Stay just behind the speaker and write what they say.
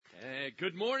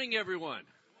Good morning, everyone.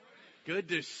 Good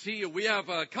to see you. We have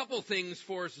a couple things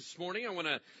for us this morning. I want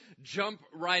to jump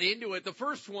right into it. The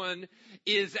first one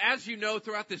is, as you know,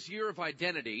 throughout this year of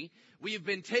identity, we have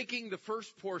been taking the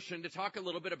first portion to talk a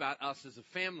little bit about us as a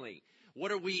family.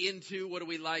 What are we into? What do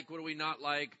we like? What do we not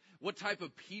like? What type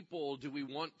of people do we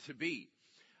want to be?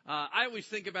 I always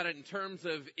think about it in terms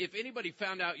of if anybody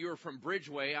found out you were from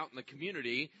Bridgeway out in the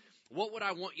community, what would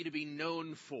I want you to be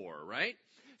known for, right?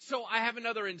 So I have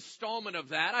another installment of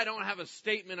that. I don't have a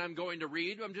statement I'm going to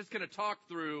read. I'm just going to talk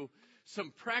through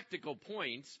some practical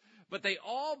points, but they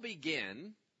all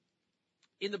begin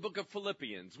in the book of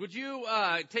Philippians. Would you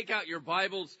take out your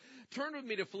Bibles? Turn with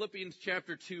me to Philippians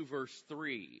chapter 2, verse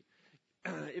 3.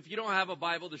 If you don't have a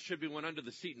Bible, there should be one under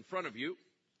the seat in front of you.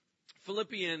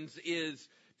 Philippians is,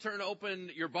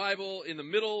 open your Bible in the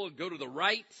middle, go to the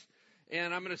right,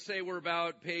 and I'm going to say we're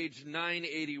about page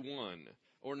 981.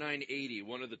 Or 980,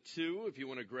 one of the two, if you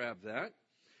want to grab that.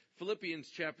 Philippians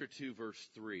chapter 2, verse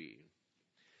 3.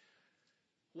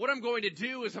 What I'm going to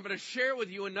do is I'm going to share with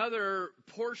you another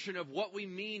portion of what we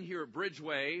mean here at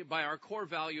Bridgeway by our core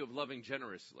value of loving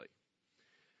generously.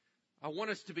 I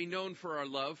want us to be known for our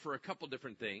love for a couple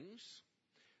different things.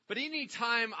 But any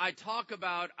time I talk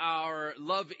about our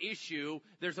love issue,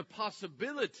 there's a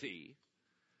possibility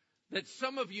that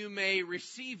some of you may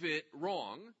receive it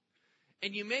wrong.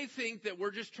 And you may think that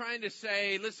we're just trying to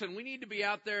say, listen, we need to be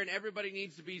out there and everybody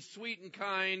needs to be sweet and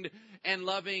kind and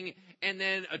loving and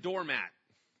then a doormat.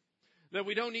 That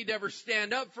we don't need to ever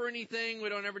stand up for anything. We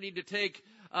don't ever need to take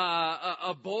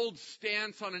a bold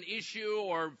stance on an issue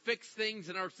or fix things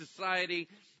in our society.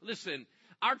 Listen,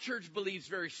 our church believes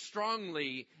very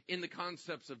strongly in the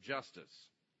concepts of justice.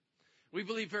 We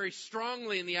believe very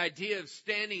strongly in the idea of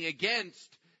standing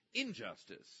against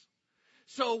injustice.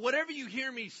 So whatever you hear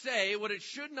me say, what it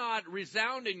should not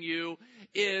resound in you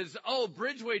is, oh,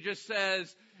 Bridgeway just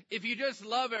says, if you just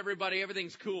love everybody,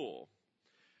 everything's cool.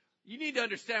 You need to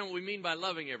understand what we mean by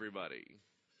loving everybody.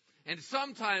 And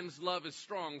sometimes love is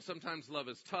strong, sometimes love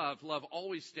is tough. Love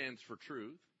always stands for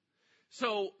truth.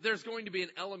 So there's going to be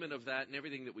an element of that in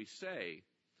everything that we say.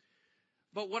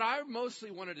 But what I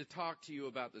mostly wanted to talk to you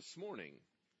about this morning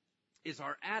is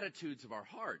our attitudes of our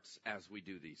hearts as we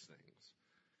do these things.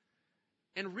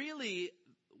 And really,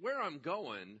 where I'm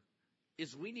going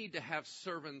is we need to have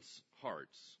servants'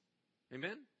 hearts.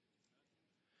 Amen?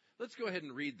 Let's go ahead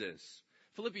and read this.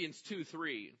 Philippians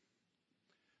 2:3.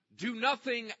 Do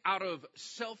nothing out of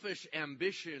selfish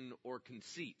ambition or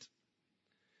conceit,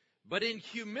 but in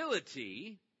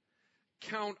humility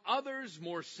count others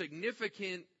more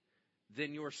significant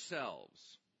than yourselves.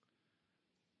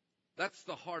 That's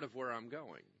the heart of where I'm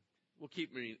going. We'll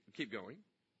keep going.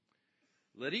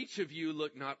 Let each of you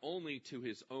look not only to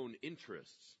his own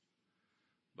interests,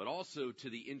 but also to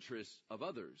the interests of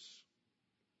others.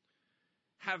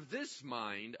 Have this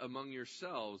mind among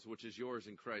yourselves, which is yours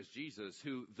in Christ Jesus,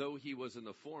 who, though he was in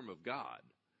the form of God,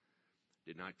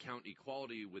 did not count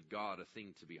equality with God a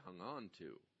thing to be hung on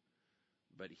to,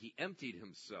 but he emptied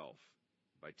himself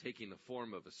by taking the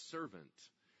form of a servant.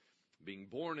 Being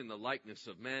born in the likeness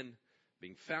of men,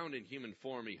 being found in human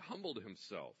form, he humbled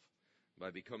himself by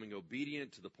becoming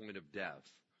obedient to the point of death,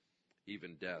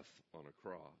 even death on a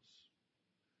cross.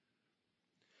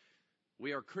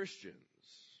 We are Christians.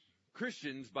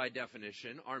 Christians, by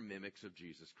definition, are mimics of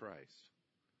Jesus Christ,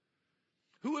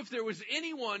 who, if there was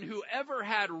anyone who ever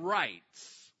had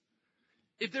rights,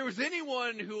 if there was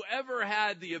anyone who ever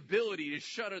had the ability to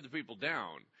shut other people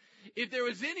down, if there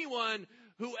was anyone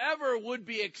who ever would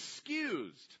be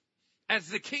excused as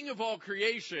the king of all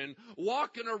creation,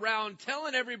 walking around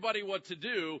telling everybody what to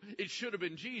do, it should have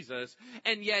been Jesus.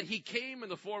 And yet he came in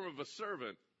the form of a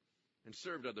servant and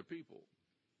served other people.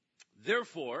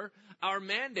 Therefore, our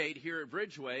mandate here at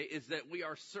Bridgeway is that we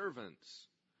are servants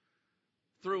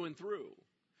through and through.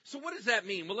 So what does that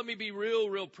mean? Well, let me be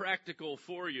real practical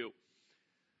for you.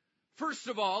 First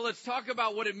of all, let's talk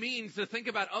about what it means to think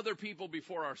about other people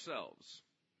before ourselves.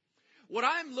 What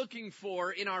I'm looking for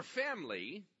in our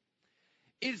family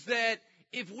is that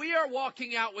if we are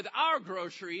walking out with our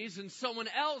groceries and someone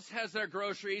else has their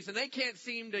groceries and they can't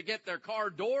seem to get their car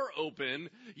door open,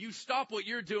 you stop what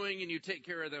you're doing and you take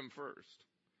care of them first.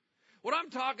 What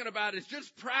I'm talking about is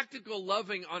just practical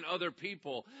loving on other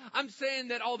people. I'm saying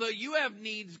that although you have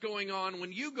needs going on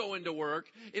when you go into work,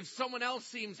 if someone else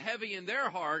seems heavy in their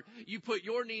heart, you put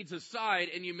your needs aside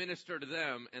and you minister to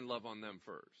them and love on them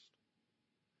first.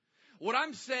 What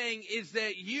I'm saying is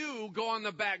that you go on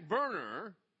the back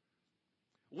burner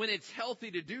when it's healthy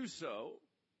to do so,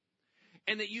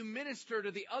 and that you minister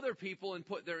to the other people and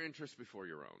put their interests before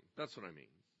your own. That's what I mean.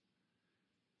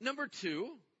 Number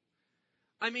two,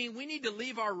 I mean, we need to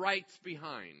leave our rights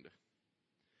behind.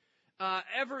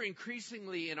 Ever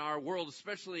increasingly in our world,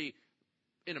 especially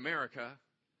in America,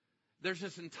 there's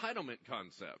this entitlement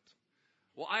concept.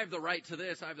 Well, I have the right to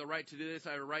this, I have the right to do this,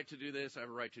 I have a right to do this, I have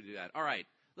a right to do that. All right,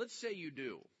 let's say you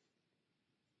do.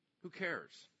 Who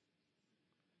cares?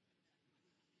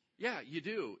 Yeah, you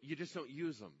do. You just don't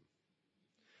use them.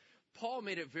 Paul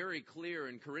made it very clear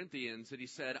in Corinthians that he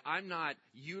said, I'm not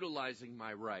utilizing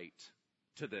my right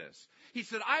to this. He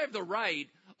said, I have the right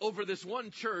over this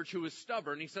one church who is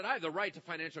stubborn. He said, I have the right to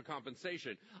financial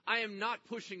compensation. I am not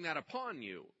pushing that upon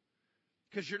you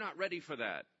because you're not ready for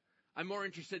that. I'm more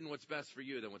interested in what's best for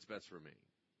you than what's best for me.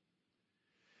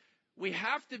 We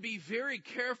have to be very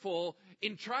careful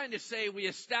in trying to say we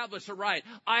establish a right.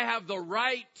 I have the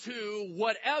right to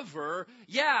whatever.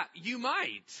 Yeah, you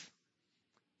might.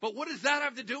 But what does that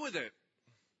have to do with it?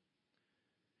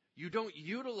 You don't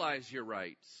utilize your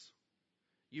rights.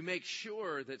 You make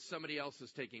sure that somebody else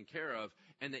is taken care of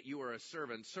and that you are a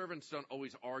servant. Servants don't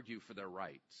always argue for their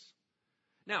rights.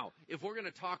 Now, if we're going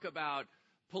to talk about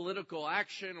political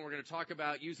action, we're going to talk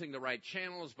about using the right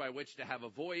channels by which to have a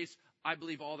voice, I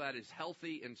believe all that is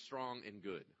healthy and strong and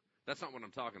good. That's not what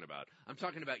I'm talking about. I'm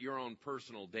talking about your own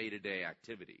personal day-to-day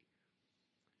activity.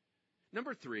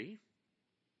 Number 3,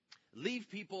 leave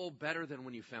people better than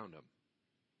when you found them.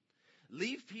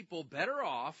 Leave people better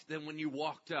off than when you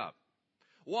walked up.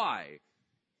 Why?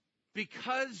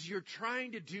 Because you're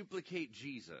trying to duplicate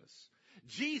Jesus.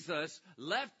 Jesus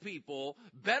left people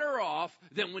better off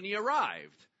than when he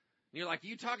arrived. And you're like, are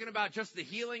you talking about just the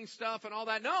healing stuff and all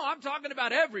that? No, I'm talking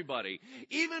about everybody.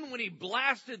 Even when he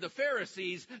blasted the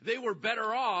Pharisees, they were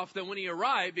better off than when he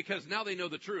arrived because now they know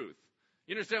the truth.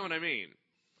 You understand what I mean?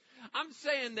 I'm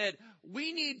saying that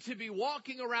we need to be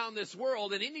walking around this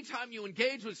world, and anytime you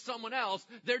engage with someone else,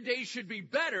 their day should be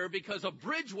better because a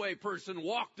Bridgeway person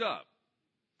walked up.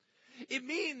 It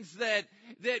means that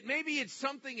maybe it's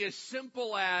something as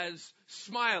simple as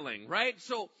smiling, right?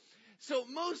 So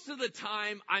most of the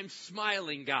time, I'm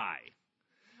smiling guy,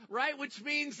 right? Which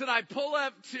means that I pull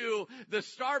up to the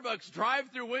Starbucks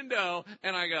drive-through window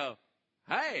and I go,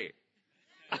 hey.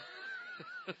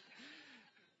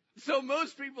 So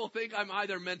most people think I'm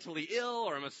either mentally ill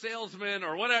or I'm a salesman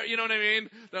or whatever, you know what I mean?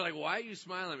 They're like, why are you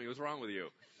smiling at me? What's wrong with you?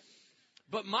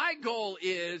 But my goal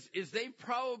is they've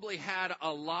probably had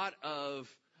a lot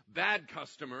of bad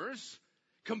customers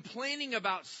complaining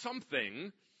about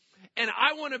something, and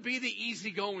I want to be the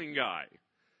easygoing guy.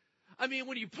 I mean,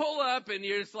 when you pull up and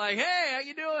you're just like, hey, how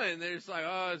you doing? They're just like,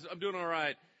 oh, I'm doing all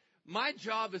right. My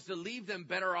job is to leave them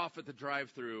better off at the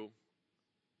drive-thru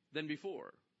than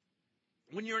before.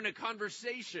 When you're in a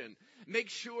conversation, make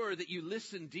sure that you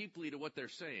listen deeply to what they're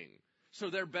saying. So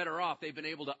they're better off. They've been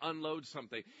able to unload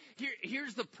something.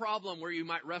 Here's the problem where you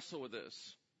might wrestle with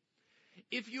this.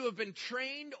 If you have been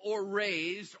trained or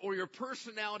raised or your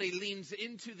personality leans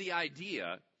into the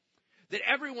idea that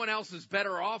everyone else is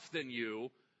better off than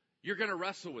you, you're going to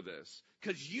wrestle with this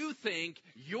because you think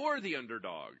you're the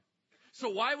underdog. So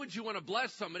why would you want to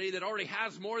bless somebody that already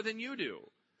has more than you do?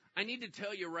 I need to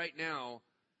tell you right now,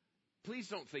 please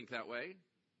don't think that way.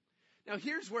 Now,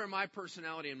 here's where my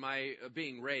personality and my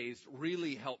being raised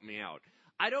really helped me out.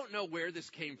 I don't know where this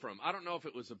came from. I don't know if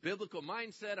it was a biblical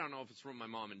mindset. I don't know if it's from my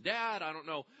mom and dad. I don't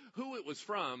know who it was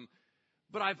from.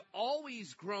 But I've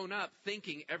always grown up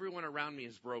thinking everyone around me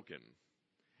is broken.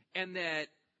 And that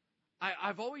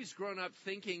I've always grown up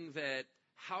thinking that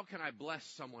how can I bless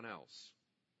someone else?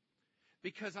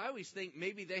 Because I always think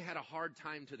maybe they had a hard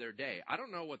time to their day. I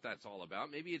don't know what that's all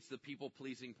about. Maybe it's the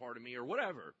people-pleasing part of me or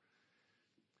whatever.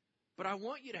 But I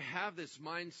want you to have this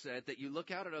mindset that you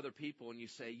look out at other people and you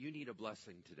say, you need a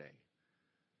blessing today.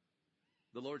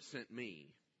 The Lord sent me,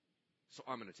 so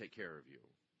I'm going to take care of you.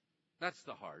 That's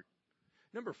the heart.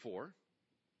 Number 4,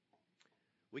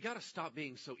 we got to stop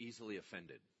being so easily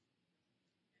offended.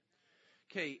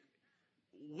 Okay,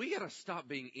 we got to stop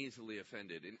being easily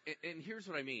offended. And here's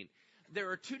what I mean. There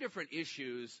are 2 different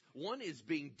issues. One is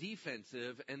being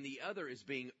defensive, and the other is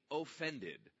being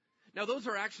offended. Now, those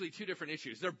are actually 2 different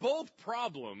issues. They're both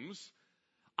problems.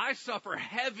 I suffer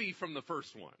heavy from the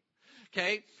first one.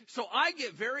 Okay? So I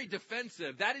get very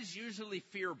defensive. That is usually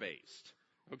fear-based.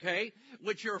 Okay?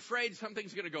 Which you're afraid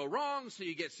something's going to go wrong, so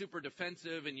you get super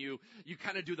defensive, and you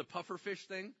kind of do the puffer fish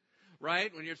thing,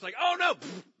 right? When you're just like, oh, no!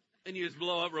 And you just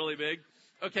blow up really big.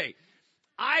 Okay.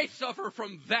 I suffer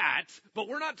from that, but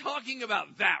we're not talking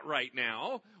about that right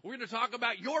now. We're going to talk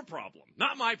about your problem,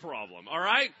 not my problem, all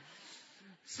right?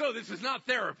 So this is not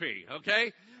therapy,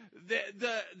 okay?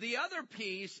 The other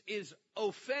piece is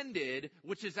offended,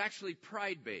 which is actually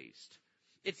pride-based.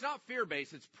 It's not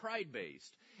fear-based, it's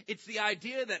pride-based. It's the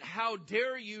idea that how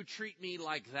dare you treat me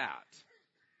like that?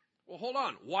 Well, hold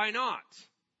on. Why not?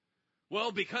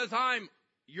 Well, because I'm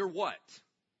your what?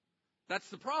 That's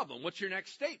the problem. What's your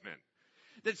next statement?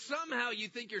 That somehow you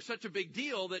think you're such a big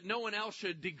deal that no one else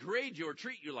should degrade you or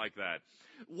treat you like that.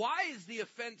 Why is the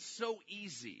offense so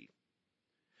easy?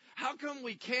 How come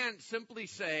we can't simply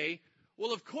say,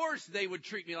 well, of course they would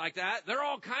treat me like that. They're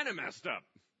all kind of messed up.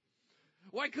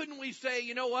 Why couldn't we say,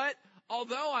 you know what?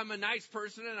 Although I'm a nice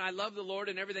person and I love the Lord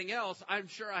and everything else, I'm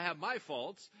sure I have my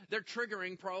faults. They're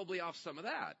triggering probably off some of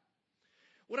that.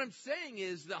 What I'm saying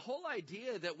is the whole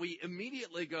idea that we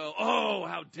immediately go, oh,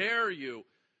 how dare you?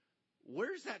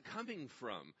 Where's that coming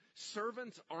from?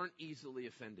 Servants aren't easily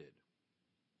offended.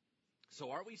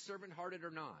 So are we servant-hearted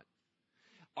or not?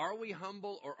 Are we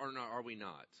humble or are we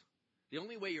not? The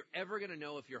only way you're ever going to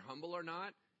know if you're humble or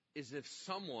not is if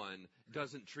someone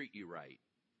doesn't treat you right.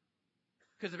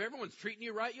 Because if everyone's treating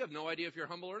you right, you have no idea if you're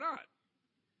humble or not.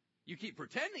 You keep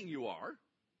pretending you are,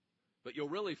 but you'll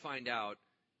really find out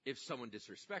if someone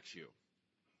disrespects you.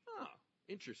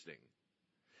 Interesting.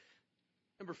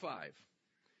 Number 5.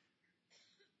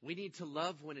 We need to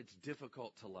love when it's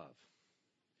difficult to love.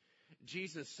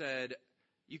 Jesus said,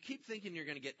 you keep thinking you're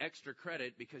going to get extra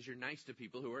credit because you're nice to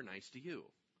people who are nice to you.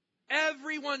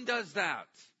 Everyone does that.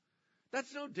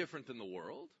 That's no different than the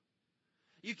world.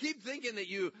 You keep thinking that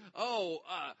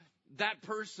that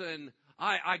person,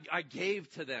 I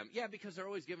gave to them. Yeah, because they're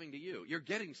always giving to you. You're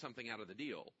getting something out of the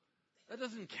deal. That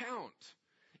doesn't count.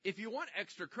 If you want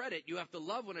extra credit, you have to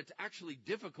love when it's actually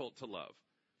difficult to love.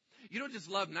 You don't just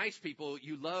love nice people,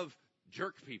 you love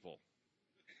jerk people.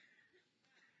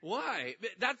 Why?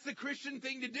 That's the Christian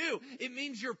thing to do. It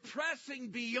means you're pressing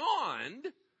beyond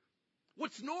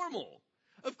what's normal.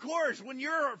 Of course, when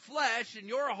your flesh and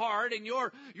your heart and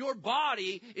your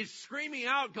body is screaming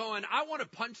out going, I want to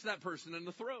punch that person in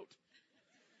the throat.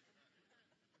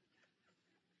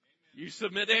 You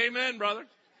submit amen, brother.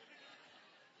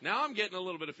 Now I'm getting a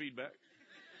little bit of feedback.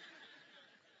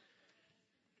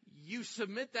 You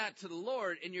submit that to the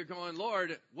Lord and you're going,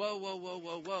 Lord,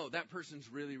 whoa. That person's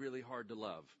really, really hard to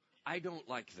love. I don't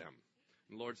like them.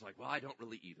 And the Lord's like, well, I don't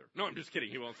really either. No, I'm just kidding.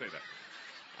 He won't say that.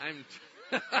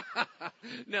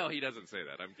 No, he doesn't say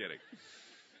that. I'm kidding.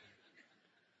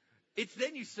 It's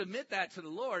then you submit that to the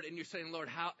Lord and you're saying, Lord,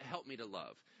 help me to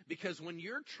love. Because when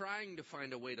you're trying to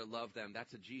find a way to love them,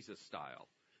 that's a Jesus style.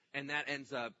 And that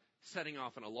ends up setting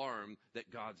off an alarm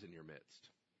that God's in your midst.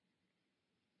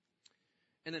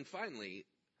 And then finally,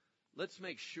 let's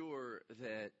make sure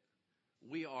that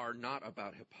we are not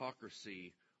about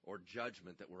hypocrisy or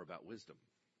judgment, that we're about wisdom.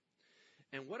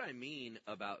 And what I mean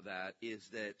about that is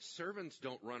that servants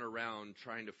don't run around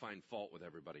trying to find fault with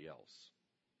everybody else.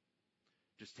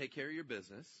 Just take care of your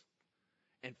business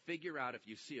and figure out if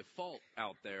you see a fault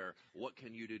out there, what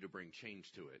can you do to bring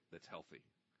change to it that's healthy?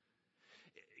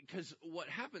 Because what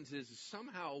happens is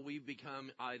somehow we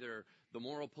become either the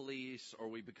moral police or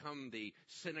we become the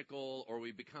cynical or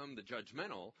we become the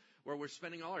judgmental, where we're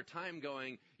spending all our time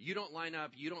going, you don't line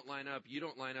up, you don't line up, you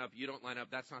don't line up, you don't line up.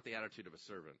 That's not the attitude of a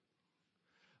servant.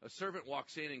 A servant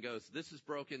walks in and goes, this is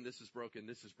broken, this is broken,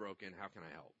 this is broken. How can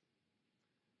I help?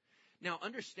 Now,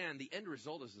 understand the end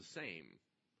result is the same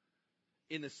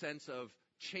in the sense of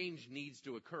change needs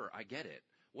to occur. I get it.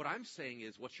 What I'm saying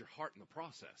is, what's your heart in the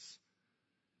process?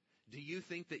 Do you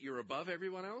think that you're above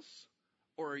everyone else,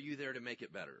 or are you there to make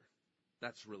it better?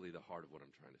 That's really the heart of what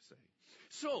I'm trying to say.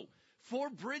 So, for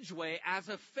Bridgeway, as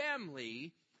a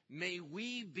family, may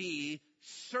we be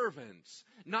servants,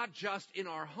 not just in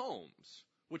our homes,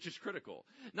 which is critical,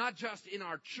 not just in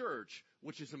our church,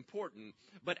 which is important,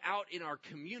 but out in our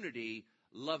community,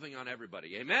 loving on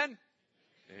everybody. Amen?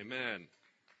 Amen.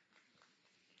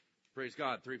 Praise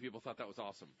God. 3 people thought that was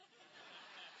awesome.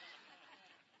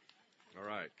 All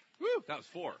right. Woo, that was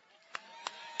 4.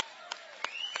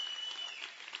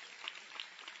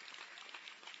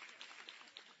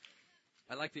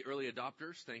 I like the early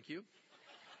adopters. Thank you.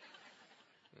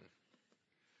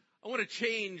 I want to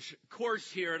change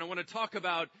course here, and I want to talk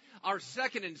about our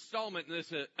second installment in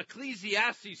this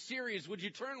Ecclesiastes series. Would you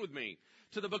turn with me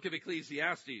to the book of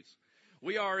Ecclesiastes?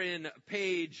 We are in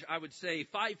page, I would say,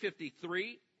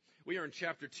 553. We are in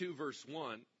chapter 2, verse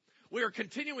 1. We are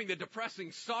continuing the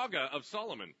depressing saga of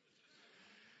Solomon.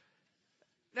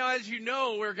 Now, as you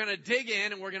know, we're going to dig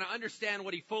in and we're going to understand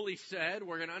what he fully said.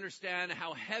 We're going to understand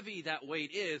how heavy that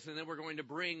weight is, and then we're going to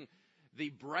bring the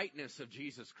brightness of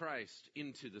Jesus Christ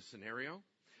into the scenario.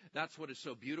 That's what is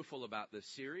so beautiful about this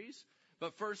series.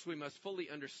 But first, we must fully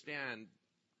understand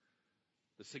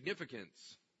the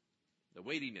significance, the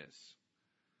weightiness,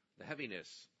 the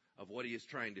heaviness of what he is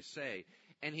trying to say.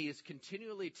 And he is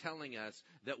continually telling us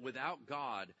that without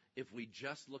God, if we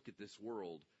just look at this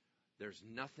world, there's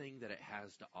nothing that it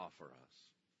has to offer us.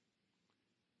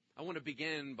 I want to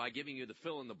begin by giving you the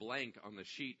fill in the blank on the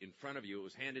sheet in front of you. It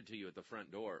was handed to you at the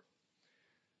front door.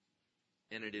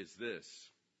 And it is this: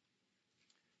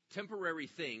 temporary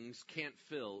things can't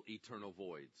fill eternal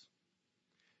voids.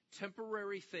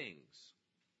 Temporary things,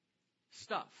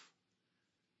 stuff,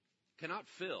 cannot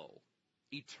fill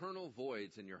eternal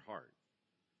voids in your heart.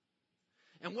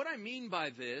 And what I mean by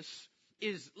this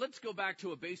is, let's go back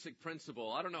to a basic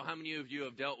principle. I don't know how many of you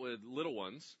have dealt with little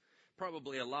ones.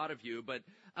 Probably a lot of you. But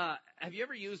have you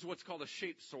ever used what's called a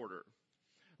shape sorter?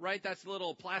 Right? That's a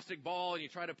little plastic ball, and you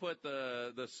try to put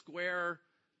the square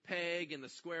peg in the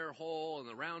square hole and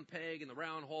the round peg in the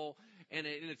round hole. And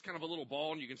it's kind of a little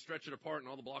ball, and you can stretch it apart, and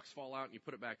all the blocks fall out, and you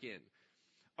put it back in.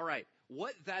 All right.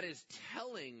 What that is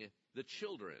telling the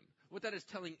children, what that is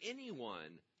telling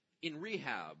anyone in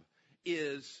rehab,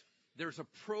 is there's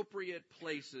appropriate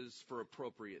places for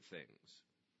appropriate things.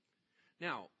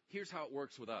 Now, here's how it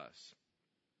works with us.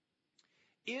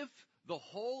 If the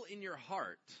hole in your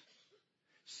heart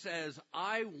says,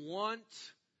 I want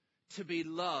to be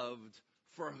loved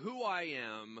for who I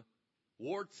am,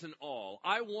 warts and all.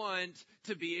 I want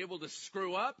to be able to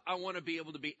screw up. I want to be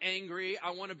able to be angry.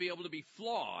 I want to be able to be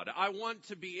flawed. I want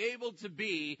to be able to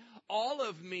be all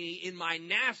of me in my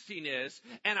nastiness,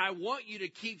 and I want you to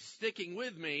keep sticking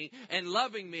with me and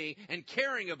loving me and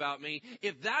caring about me.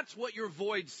 If that's what your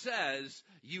void says,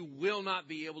 you will not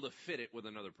be able to fit it with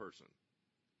another person.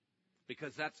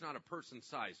 Because that's not a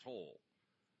person-sized hole.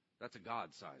 That's a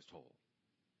God-sized hole.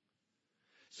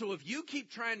 So if you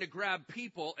keep trying to grab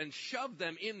people and shove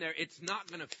them in there, it's not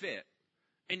going to fit.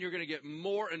 And you're going to get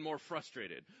more and more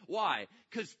frustrated. Why?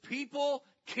 Because people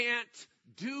can't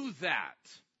do that.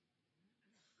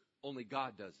 Only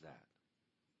God does that.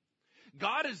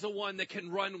 God is the one that can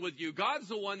run with you. God's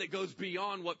the one that goes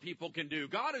beyond what people can do.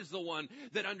 God is the one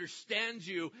that understands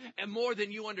you and more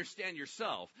than you understand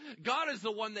yourself. God is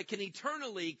the one that can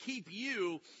eternally keep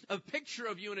you, a picture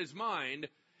of you in his mind,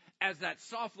 as that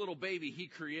soft little baby he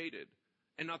created,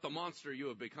 and not the monster you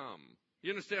have become. You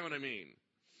understand what I mean?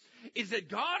 Is that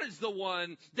God is the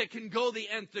one that can go the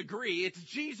nth degree. It's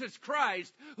Jesus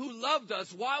Christ who loved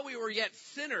us while we were yet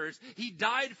sinners. He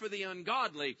died for the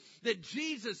ungodly. That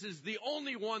Jesus is the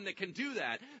only one that can do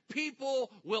that. People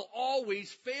will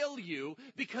always fail you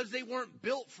because they weren't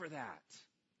built for that.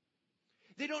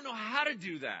 They don't know how to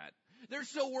do that. They're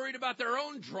so worried about their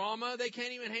own drama, they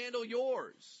can't even handle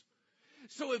yours.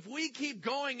 So if we keep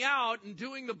going out and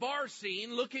doing the bar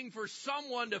scene, looking for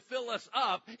someone to fill us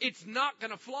up, it's not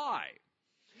going to fly.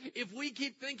 If we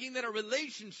keep thinking that a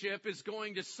relationship is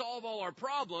going to solve all our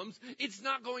problems, it's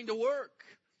not going to work.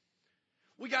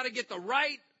 We got to get the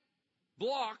right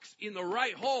blocks in the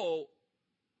right hole.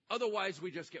 Otherwise,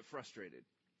 we just get frustrated.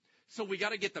 So we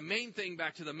got to get the main thing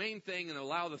back to the main thing and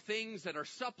allow the things that are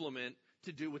supplement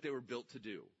to do what they were built to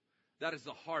do. That is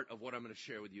the heart of what I'm going to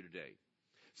share with you today.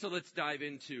 So let's dive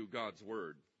into God's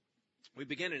Word. We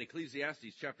begin in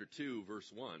Ecclesiastes chapter 2,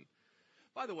 verse 1.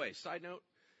 By the way, side note,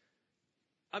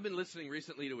 I've been listening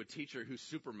recently to a teacher who's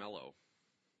super mellow.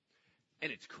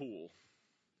 And it's cool.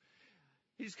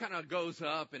 He just kind of goes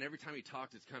up, and every time he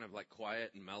talks, it's kind of like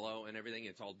quiet and mellow and everything.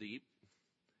 It's all deep.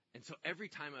 And so every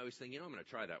time I always think, I'm going to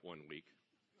try that one week.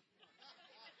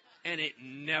 And it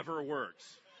never works.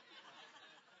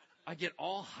 I get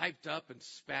all hyped up and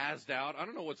spazzed out. I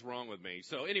don't know what's wrong with me.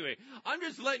 So anyway, I'm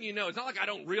just letting you know. It's not like I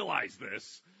don't realize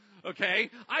this.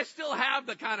 Okay? I still have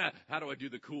the kind of, how do I do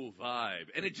the cool vibe?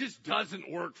 And it just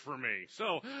doesn't work for me.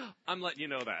 So I'm letting you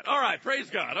know that. All right. Praise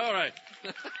God. All right.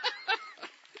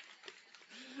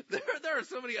 There are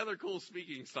so many other cool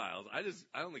speaking styles.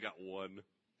 I only got one.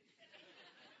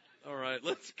 All right.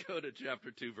 Let's go to chapter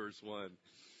 2, verse 1.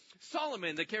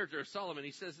 Solomon, the character of Solomon,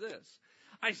 he says this.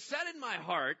 I said in my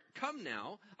heart, come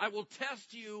now, I will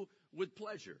test you with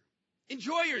pleasure.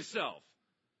 Enjoy yourself.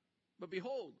 But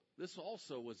behold, this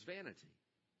also was vanity.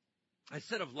 I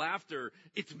said of laughter,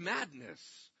 it's madness.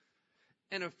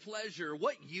 And of pleasure,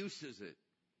 what use is it?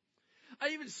 I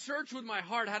even searched with my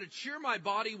heart how to cheer my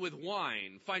body with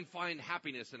wine, find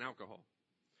happiness in alcohol.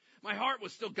 My heart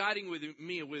was still guiding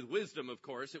me with wisdom, of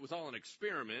course. It was all an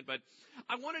experiment, but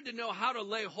I wanted to know how to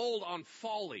lay hold on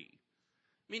folly.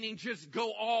 Meaning just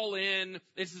go all in.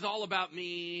 This is all about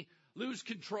me. Lose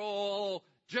control.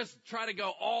 Just try to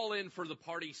go all in for the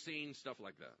party scene, stuff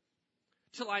like that.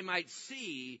 Till I might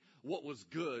see what was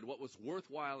good, what was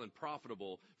worthwhile and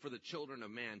profitable for the children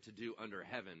of man to do under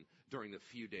heaven during the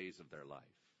few days of their life.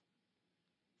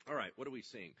 All right, what are we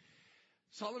seeing?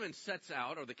 Solomon sets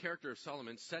out, or the character of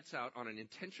Solomon sets out on an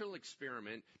intentional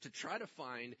experiment to try to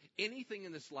find anything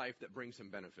in this life that brings him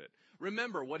benefit.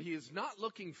 Remember, what he is not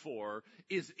looking for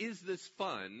is this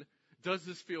fun? Does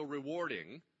this feel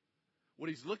rewarding? What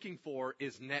he's looking for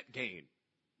is net gain.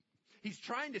 He's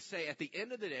trying to say, at the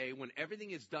end of the day, when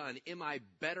everything is done, am I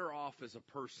better off as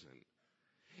a person?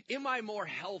 Am I more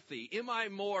healthy? Am I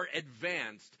more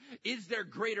advanced? Is there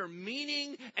greater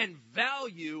meaning and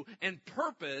value and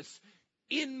purpose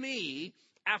in me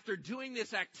after doing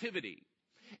this activity?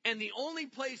 And the only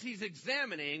place he's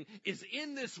examining is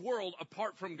in this world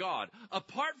apart from God.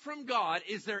 Apart from God,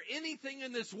 is there anything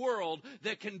in this world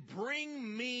that can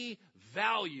bring me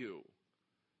value?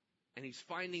 And he's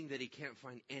finding that he can't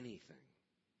find anything.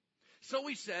 So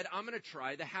he said, I'm going to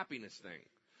try the happiness thing.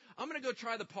 I'm going to go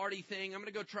try the party thing. I'm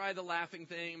going to go try the laughing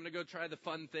thing. I'm going to go try the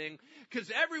fun thing. Because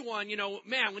everyone,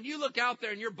 man, when you look out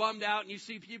there and you're bummed out and you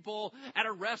see people at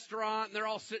a restaurant and they're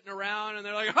all sitting around and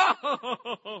they're like,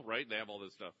 oh, right? They have all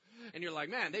this stuff. And you're like,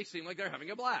 man, they seem like they're having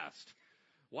a blast.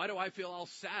 Why do I feel all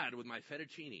sad with my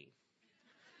fettuccine?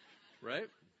 Right?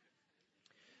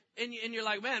 And you're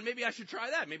like, man, maybe I should try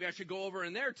that. Maybe I should go over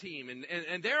in their team.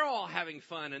 And they're all having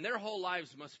fun and their whole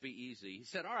lives must be easy. He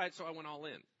said, all right, so I went all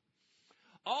in.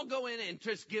 I'll go in and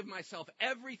just give myself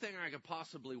everything I could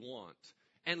possibly want.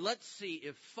 And let's see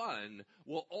if fun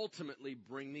will ultimately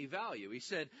bring me value. He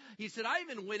said, I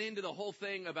even went into the whole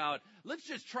thing about, let's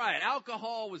just try it.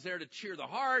 Alcohol was there to cheer the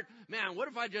heart. Man, what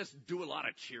if I just do a lot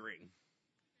of cheering?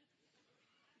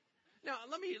 Now,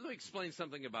 let me explain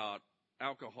something about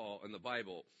alcohol in the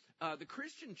Bible. The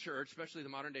Christian church, especially the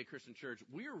modern day Christian church,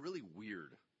 we are really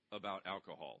weird about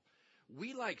alcohol.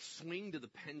 We swing to the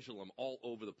pendulum all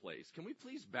over the place. Can we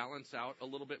please balance out a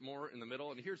little bit more in the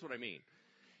middle? And here's what I mean.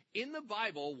 In the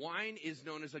Bible, wine is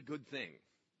known as a good thing.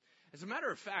 As a matter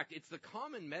of fact, it's the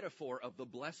common metaphor of the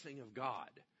blessing of God.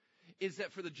 Is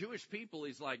that for the Jewish people,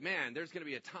 he's like, man, there's going to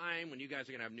be a time when you guys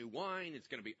are going to have new wine. It's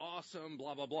going to be awesome,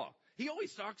 blah, blah, blah. He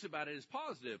always talks about it as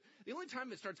positive. The only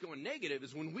time it starts going negative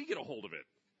is when we get a hold of it.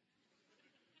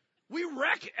 We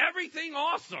wreck everything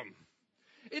awesome.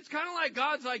 It's kind of like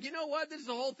God's like, you know what? This is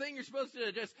the whole thing. You're supposed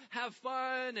to just have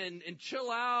fun and chill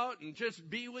out and just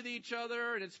be with each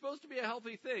other. And it's supposed to be a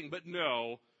healthy thing. But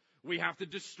no, we have to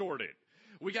distort it.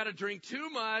 We got to drink too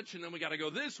much and then we got to go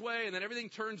this way and then everything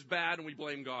turns bad and we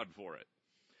blame God for it.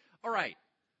 All right.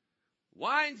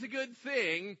 Wine's a good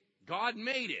thing. God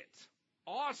made it.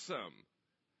 Awesome.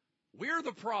 We're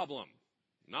the problem,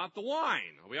 not the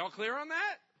wine. Are we all clear on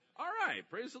that? All right.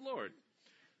 Praise the Lord.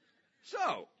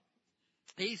 So,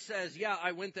 he says, yeah,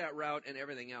 I went that route and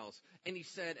everything else. And he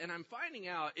said, and I'm finding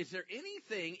out, is there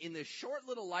anything in this short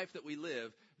little life that we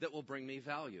live that will bring me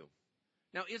value?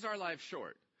 Now, is our life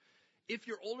short? If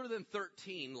you're older than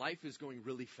 13, life is going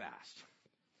really fast.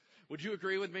 Would you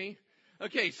agree with me?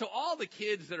 Okay, so all the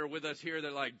kids that are with us here,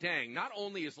 they're like, dang, not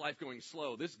only is life going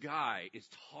slow, this guy is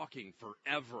talking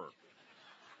forever.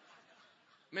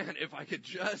 Man, if I could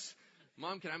just,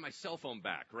 Mom, can I have my cell phone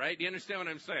back, right? Do you understand what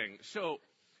I'm saying?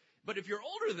 But if you're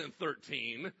older than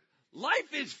 13,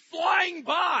 life is flying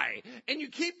by. And you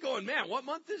keep going, man, what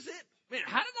month is it? Man,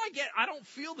 how did I don't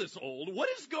feel this old. What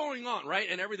is going on, right?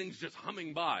 And everything's just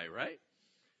humming by, right?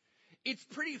 It's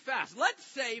pretty fast. Let's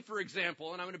say, for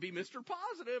example, and I'm going to be Mr.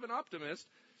 Positive and optimist,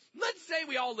 let's say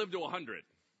we all live to 100.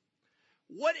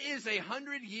 What is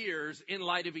 100 years in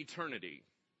light of eternity?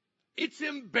 It's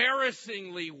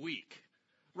embarrassingly weak,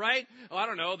 right? Oh, I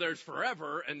don't know, there's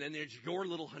forever, and then there's your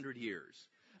little 100 years.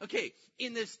 Okay,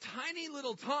 in this tiny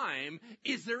little time,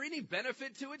 is there any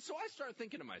benefit to it? So I start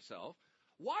thinking to myself,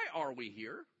 why are we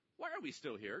here? Why are we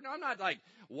still here? Now, I'm not like,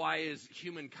 why is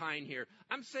humankind here?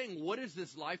 I'm saying, what is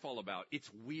this life all about? It's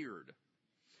weird.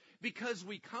 Because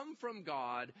we come from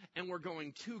God and we're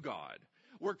going to God.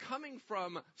 We're coming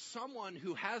from someone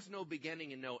who has no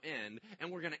beginning and no end,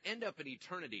 and we're going to end up in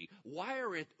eternity.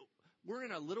 We're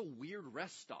in a little weird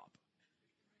rest stop.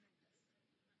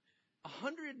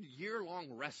 100-year-long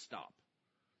rest stop.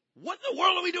 What in the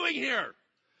world are we doing here?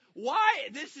 Why?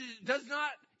 Does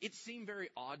not it seem very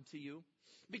odd to you?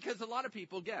 Because a lot of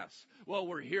people guess, well,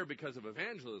 we're here because of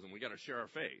evangelism. We got to share our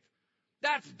faith.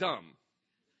 That's dumb.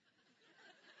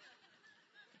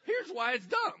 Here's why it's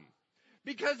dumb.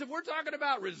 Because if we're talking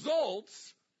about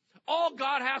results, all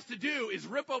God has to do is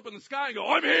rip open the sky and go,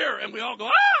 I'm here. And we all go,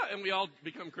 ah! And we all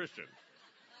become Christian.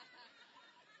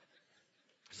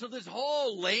 So this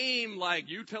whole lame,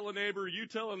 you tell a neighbor,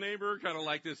 kind of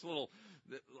like this little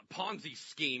Ponzi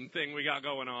scheme thing we got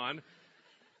going on.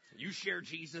 You share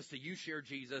Jesus to you share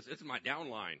Jesus. It's my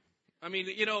downline. I mean,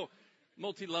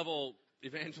 multi-level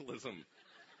evangelism.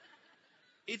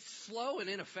 It's slow and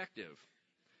ineffective.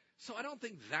 So I don't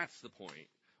think that's the point.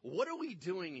 What are we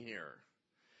doing here?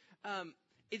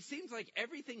 It seems like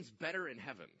everything's better in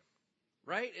heaven,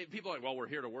 right? People are like, well, we're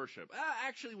here to worship.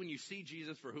 Actually, when you see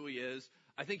Jesus for who he is,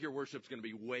 I think your worship's going to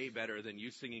be way better than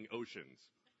you singing Oceans.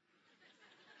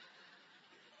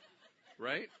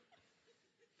 Right?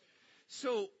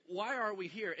 So why are we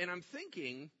here? And I'm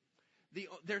thinking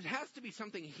there has to be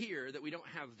something here that we don't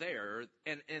have there,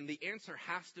 and the answer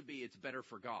has to be it's better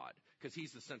for God, because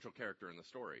he's the central character in the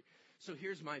story. So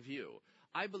here's my view.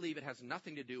 I believe it has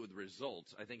nothing to do with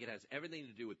results. I think it has everything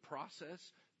to do with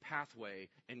process, pathway,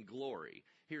 and glory.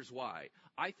 Here's why.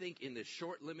 I think in this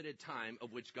short, limited time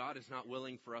of which God is not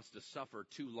willing for us to suffer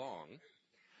too long,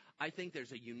 I think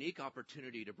there's a unique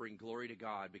opportunity to bring glory to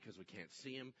God because we can't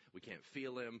see him, we can't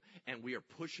feel him, and we are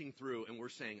pushing through and we're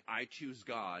saying, I choose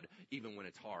God even when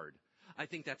it's hard. I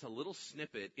think that's a little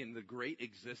snippet in the great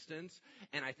existence,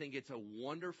 and I think it's a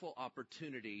wonderful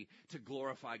opportunity to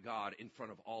glorify God in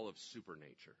front of all of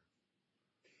supernature.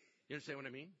 You understand what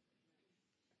I mean?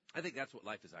 I think that's what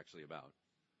life is actually about.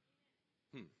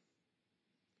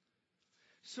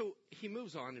 So he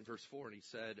moves on in verse 4 and he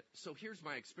said, so here's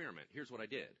my experiment. Here's what I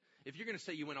did. If you're going to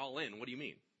say you went all in, what do you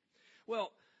mean?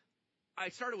 Well, I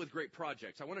started with great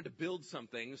projects. I wanted to build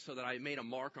something so that I made a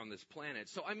mark on this planet.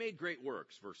 So I made great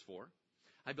works, verse 4.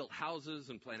 I built houses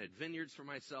and planted vineyards for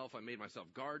myself. I made myself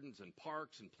gardens and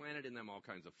parks and planted in them all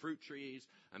kinds of fruit trees.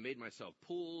 I made myself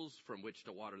pools from which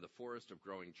to water the forest of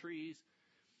growing trees.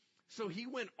 So he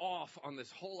went off on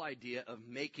this whole idea of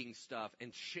making stuff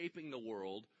and shaping the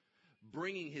world,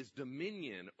 bringing his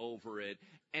dominion over it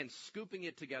and scooping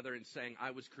it together and saying,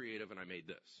 I was creative and I made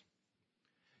this.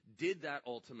 Did that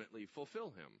ultimately fulfill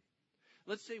him?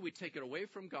 Let's say we take it away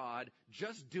from God,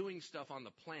 just doing stuff on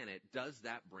the planet, does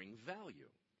that bring value?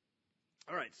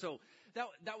 All right, so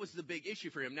that was the big issue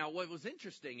for him. Now, what was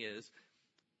interesting is,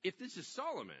 if this is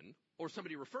Solomon, or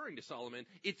somebody referring to Solomon,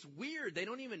 it's weird, they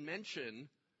don't even mention,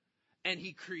 and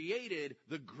he created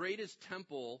the greatest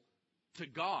temple to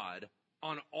God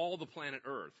on all the planet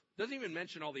Earth. Doesn't even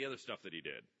mention all the other stuff that he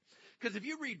did. Because if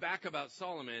you read back about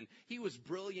Solomon, he was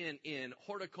brilliant in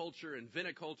horticulture and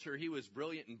viniculture. He was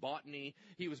brilliant in botany.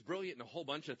 He was brilliant in a whole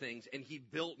bunch of things. And he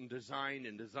built and designed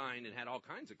and had all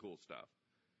kinds of cool stuff.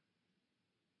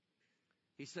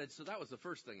 He said, so that was the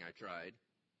first thing I tried.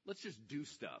 Let's just do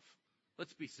stuff.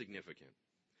 Let's be significant.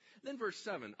 Then verse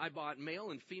 7, I bought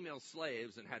male and female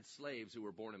slaves and had slaves who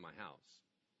were born in my house.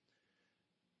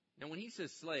 Now, when he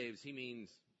says slaves, he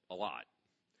means a lot.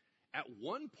 At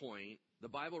one point, the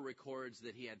Bible records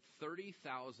that he had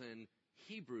 30,000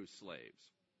 Hebrew slaves.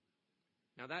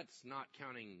 Now, that's not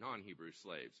counting non-Hebrew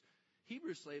slaves.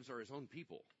 Hebrew slaves are his own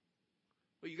people.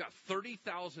 Well, you got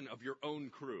 30,000 of your own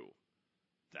crew.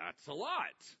 That's a lot.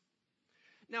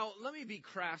 Now, let me be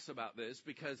crass about this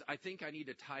because I think I need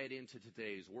to tie it into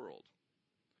today's world.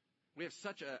 We have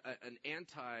such an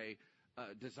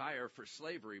anti-desire for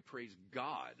slavery, praise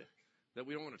God, that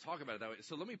we don't want to talk about it that way.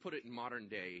 So let me put it in modern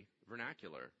day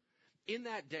vernacular. In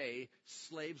that day,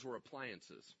 slaves were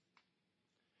appliances.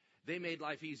 They made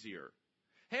life easier.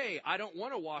 Hey, I don't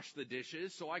want to wash the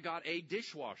dishes, so I got a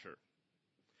dishwasher.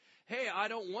 Hey, I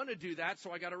don't want to do that,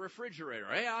 so I got a refrigerator.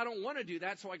 Hey, I don't want to do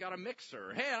that, so I got a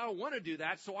mixer. Hey, I don't want to do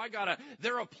that, so I got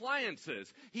they're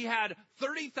appliances. He had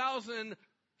 30,000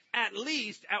 at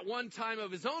least at one time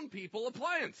of his own people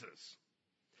appliances.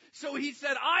 So he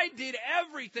said, I did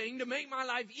everything to make my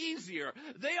life easier.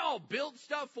 They all built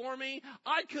stuff for me.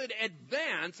 I could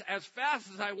advance as fast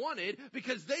as I wanted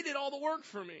because they did all the work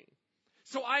for me.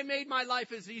 So I made my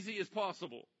life as easy as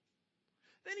possible.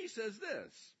 Then he says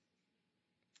this.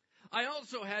 I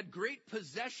also had great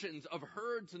possessions of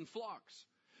herds and flocks,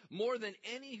 more than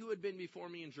any who had been before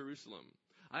me in Jerusalem.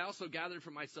 I also gathered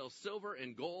for myself silver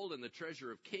and gold and the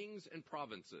treasure of kings and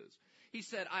provinces. He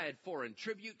said, I had foreign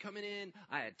tribute coming in,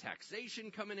 I had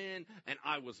taxation coming in, and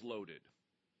I was loaded.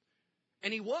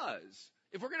 And he was.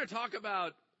 If we're going to talk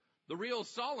about the real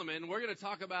Solomon, we're going to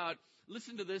talk about,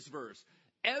 listen to this verse.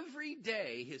 Every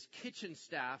day his kitchen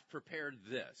staff prepared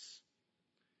this.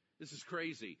 This is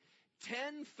crazy.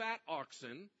 10 fat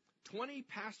oxen, 20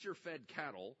 pasture-fed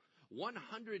cattle,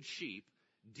 100 sheep,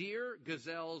 deer,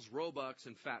 gazelles, roebucks,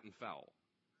 and fattened fowl.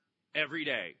 Every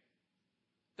day.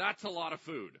 That's a lot of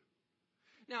food.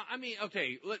 Now, I mean,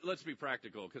 okay, let's be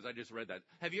practical because I just read that.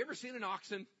 Have you ever seen an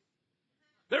oxen?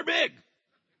 They're big,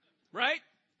 right?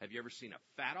 Have you ever seen a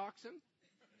fat oxen?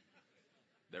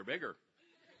 They're bigger.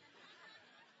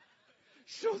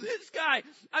 So this guy,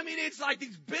 I mean, it's like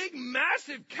these big,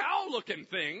 massive cow-looking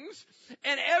things,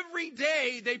 and every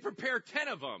day they prepare 10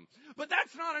 of them. But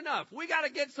that's not enough. We got to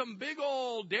get some big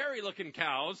old dairy-looking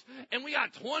cows, and we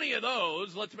got 20 of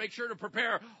those. Let's make sure to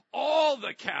prepare all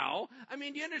the cow. I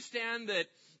mean, do you understand that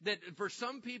for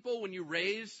some people, when you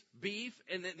raise beef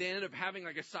and they end up having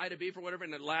like a side of beef or whatever,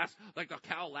 and it lasts, like the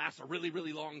cow lasts a really,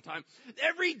 really long time,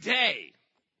 every day,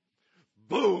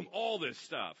 boom, all this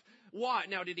stuff. Why?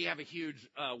 Now, did he have a huge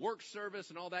work service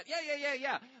and all that?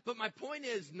 Yeah. But my point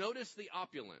is, notice the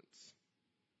opulence.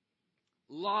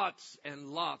 Lots and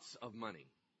lots of money.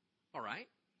 All right.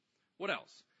 What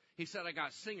else? He said, I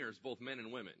got singers, both men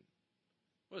and women.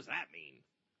 What does that mean?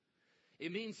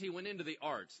 It means he went into the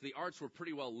arts. The arts were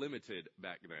pretty well limited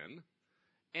back then.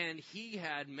 And he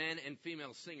had men and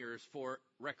female singers for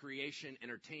recreation,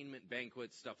 entertainment,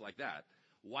 banquets, stuff like that.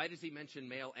 Why does he mention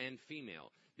male and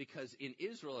female? Because in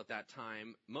Israel at that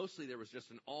time, mostly there was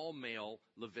just an all-male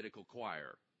Levitical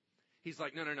choir. He's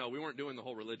like, no, we weren't doing the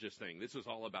whole religious thing. This was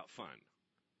all about fun.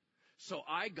 So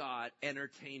I got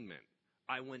entertainment.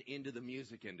 I went into the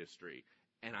music industry,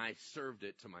 and I served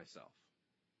it to myself.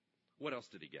 What else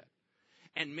did he get?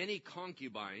 And many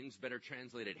concubines, better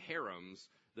translated harems,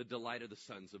 the delight of the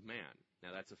sons of man. Now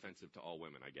that's offensive to all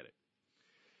women, I get it.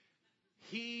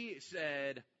 He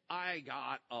said, I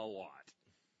got a lot.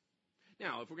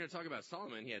 Now, if we're going to talk about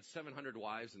Solomon, he had 700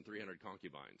 wives and 300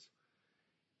 concubines.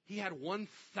 He had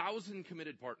 1,000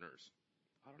 committed partners.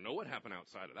 I don't know what happened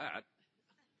outside of that.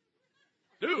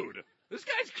 Dude, this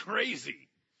guy's crazy.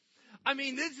 I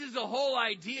mean, this is the whole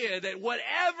idea that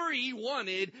whatever he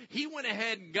wanted, he went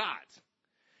ahead and got.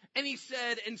 And he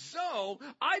said, and so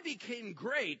I became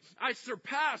great. I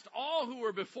surpassed all who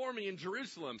were before me in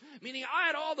Jerusalem, meaning I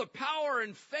had all the power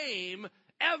and fame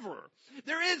ever.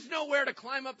 There is nowhere to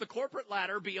climb up the corporate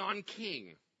ladder beyond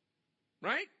king,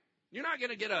 right? You're not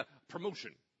going to get a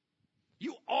promotion.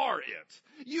 You are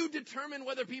it. You determine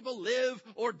whether people live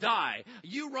or die.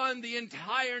 You run the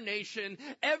entire nation.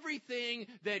 Everything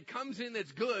that comes in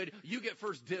that's good, you get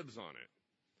first dibs on it.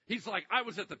 He's like, I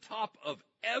was at the top of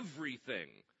everything.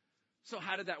 So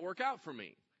how did that work out for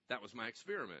me? That was my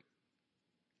experiment.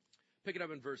 Pick it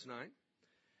up in verse 9.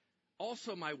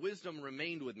 Also, my wisdom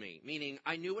remained with me, meaning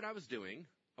I knew what I was doing.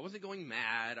 I wasn't going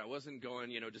mad. I wasn't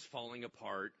going, just falling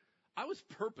apart. I was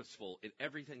purposeful in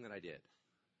everything that I did.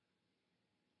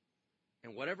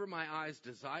 And whatever my eyes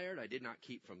desired, I did not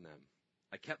keep from them.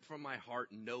 I kept from my heart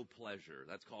no pleasure.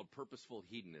 That's called purposeful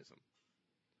hedonism.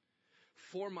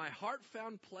 For my heart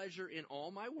found pleasure in all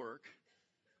my work,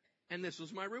 and this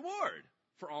was my reward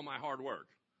for all my hard work.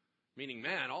 Meaning,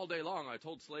 man, all day long I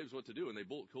told slaves what to do, and they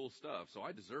built cool stuff, so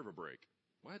I deserve a break.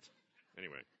 What?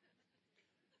 Anyway.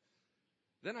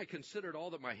 Then I considered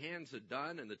all that my hands had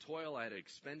done, and the toil I had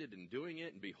expended in doing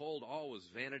it, and behold, all was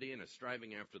vanity and a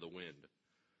striving after the wind.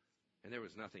 And there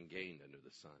was nothing gained under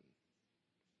the sun.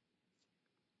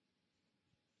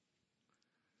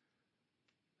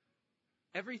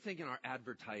 Everything in our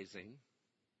advertising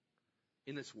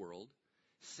in this world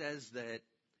says that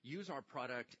use our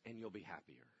product and you'll be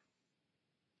happier.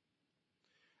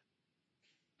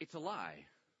 It's a lie,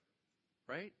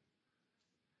 right?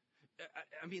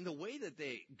 I mean, the way that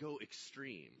they go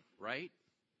extreme, right?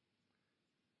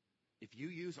 If you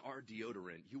use our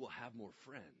deodorant, you will have more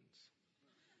friends.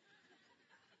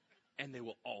 And they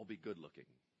will all be good looking.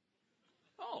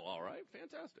 Oh, all right,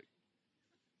 fantastic.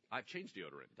 I've changed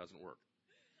deodorant. It doesn't work.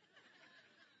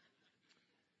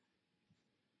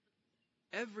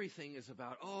 Everything is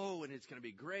about, and it's going to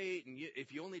be great, and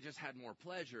if you only just had more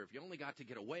pleasure, if you only got to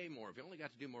get away more, if you only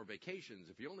got to do more vacations,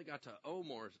 if you only got to own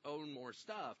more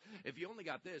stuff, if you only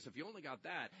got this, if you only got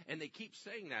that, and they keep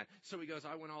saying that, so he goes,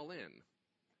 I went all in,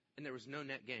 and there was no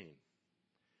net gain.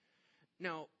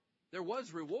 Now, there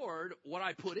was reward. What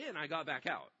I put in, I got back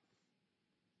out.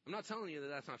 I'm not telling you that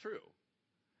that's not true.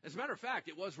 As a matter of fact,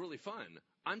 it was really fun.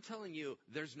 I'm telling you,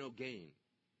 there's no gain.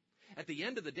 At the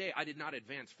end of the day, I did not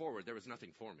advance forward. There was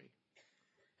nothing for me.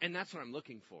 And that's what I'm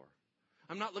looking for.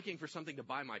 I'm not looking for something to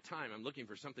buy my time. I'm looking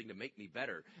for something to make me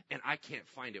better. And I can't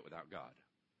find it without God.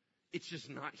 It's just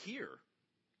not here.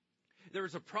 There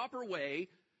is a proper way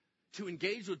to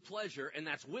engage with pleasure, and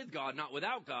that's with God, not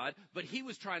without God. But he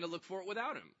was trying to look for it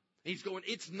without him. He's going,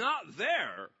 it's not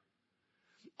there.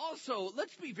 Also,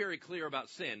 let's be very clear about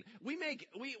sin. We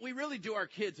really do our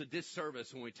kids a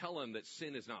disservice when we tell them that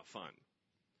sin is not fun.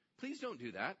 Please don't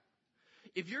do that.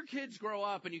 If your kids grow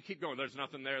up and you keep going, there's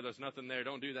nothing there,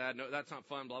 don't do that, no, that's not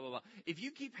fun, blah, blah, blah. If you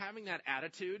keep having that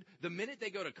attitude, the minute they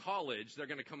go to college, they're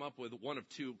going to come up with one of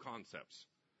two concepts.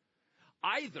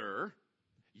 Either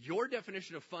your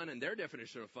definition of fun and their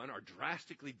definition of fun are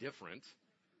drastically different,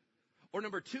 Or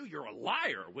number two, you're a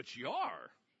liar, which you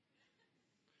are.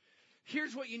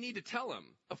 Here's what you need to tell them.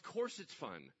 Of course it's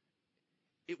fun.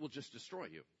 It will just destroy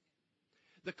you.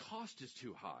 The cost is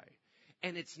too high.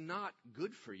 And it's not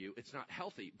good for you. It's not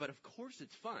healthy. But of course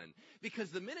it's fun.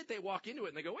 Because the minute they walk into it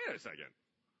and they go, wait a second,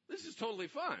 this is totally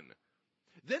fun.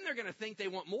 Then they're going to think they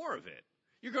want more of it.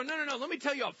 You're going, no, let me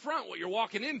tell you up front what you're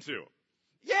walking into.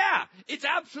 Yeah, it's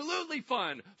absolutely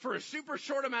fun for a super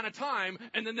short amount of time,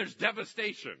 and then there's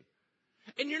devastation.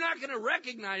 And you're not going to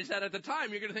recognize that at the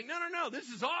time. You're going to think, no, this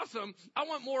is awesome. I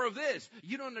want more of this.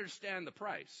 You don't understand the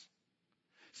price.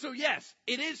 So yes,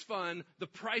 it is fun. The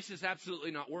price is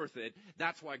absolutely not worth it.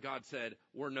 That's why God said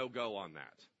we're no-go on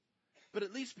that. But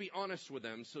at least be honest with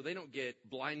them so they don't get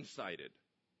blindsided.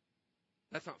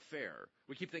 That's not fair.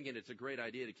 We keep thinking it's a great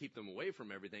idea to keep them away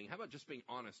from everything. How about just being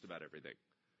honest about everything?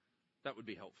 That would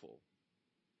be helpful.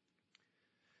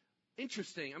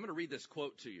 Interesting. I'm going to read this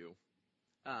quote to you.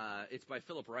 It's by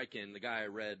Philip Ryken, the guy I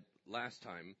read last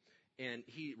time, and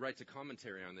he writes a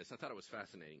commentary on this. I thought it was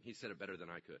fascinating. He said it better than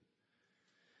I could.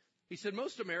 He said,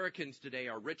 most Americans today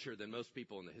are richer than most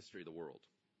people in the history of the world.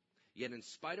 Yet in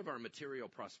spite of our material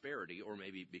prosperity, or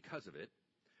maybe because of it,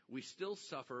 we still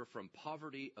suffer from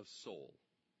poverty of soul.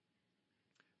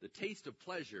 The taste of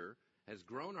pleasure has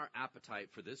grown our appetite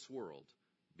for this world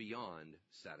beyond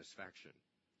satisfaction.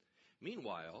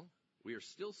 Meanwhile, we are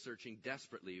still searching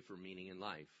desperately for meaning in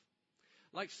life.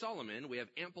 Like Solomon, we have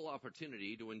ample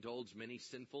opportunity to indulge many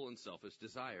sinful and selfish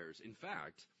desires. In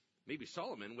fact, maybe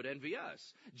Solomon would envy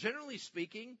us. Generally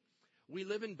speaking, we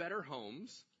live in better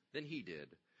homes than he did,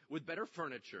 with better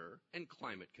furniture and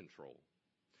climate control.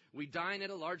 We dine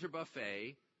at a larger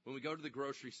buffet. When we go to the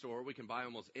grocery store, we can buy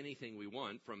almost anything we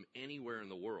want from anywhere in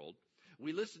the world.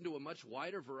 We listen to a much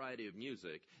wider variety of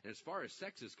music, and as far as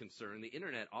sex is concerned, the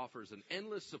internet offers an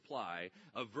endless supply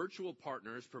of virtual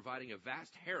partners providing a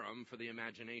vast harem for the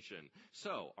imagination.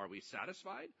 So, are we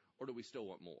satisfied, or do we still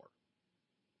want more?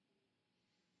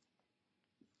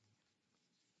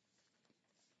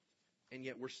 And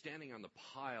yet we're standing on the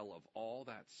pile of all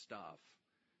that stuff,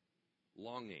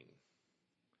 longing.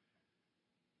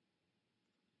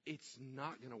 It's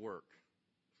not going to work.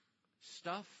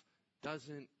 Stuff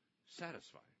doesn't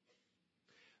satisfy.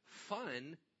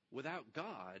 Fun without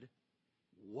God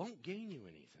won't gain you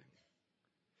anything.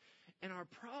 And our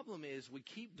problem is we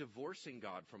keep divorcing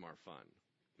God from our fun.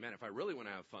 Man, if I really want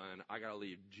to have fun, I got to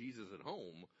leave Jesus at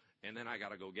home, and then I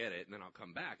got to go get it, and then I'll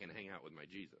come back and hang out with my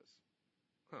Jesus.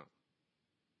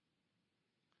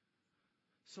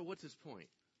 So what's his point?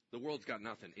 The world's got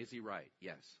nothing. Is he right?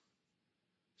 Yes.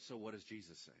 So what does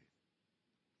Jesus say?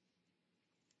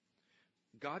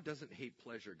 God doesn't hate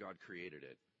pleasure. God created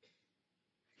it.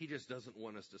 He just doesn't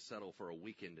want us to settle for a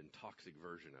weakened and toxic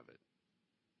version of it.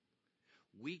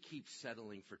 We keep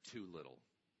settling for too little.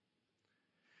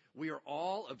 We are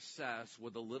all obsessed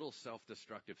with the little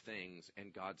self-destructive things,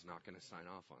 and God's not going to sign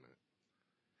off on it.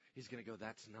 He's going to go,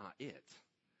 that's not it.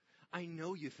 I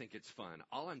know you think it's fun.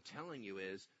 All I'm telling you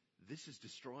is, this is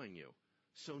destroying you.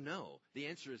 So no. The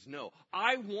answer is no.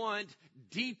 I want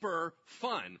deeper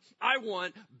fun. I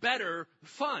want better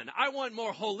fun. I want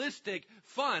more holistic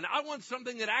fun. I want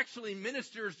something that actually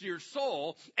ministers to your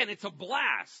soul, and it's a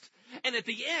blast. And at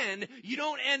the end, you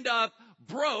don't end up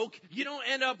broke. You don't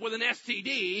end up with an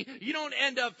STD. You don't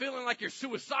end up feeling like you're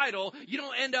suicidal. You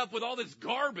don't end up with all this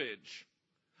garbage.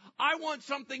 I want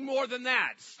something more than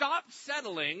that. Stop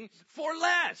settling for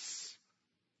less.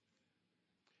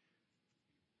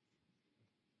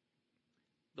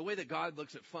 The way that God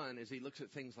looks at fun is he looks at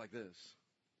things like this.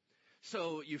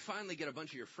 So you finally get a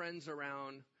bunch of your friends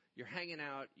around, you're hanging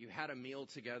out, you had a meal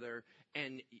together,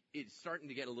 and it's starting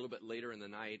to get a little bit later in the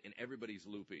night, and everybody's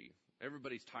loopy.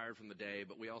 Everybody's tired from the day,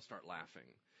 but we all start laughing.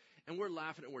 And we're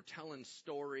laughing and we're telling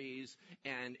stories,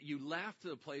 and you laugh to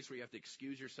the place where you have to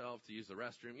excuse yourself to use the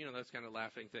restroom. You know, that's kind of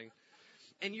laughing thing.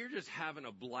 And you're just having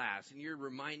a blast, and you're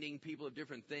reminding people of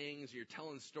different things, and you're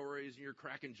telling stories, and you're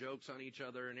cracking jokes on each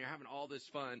other, and you're having all this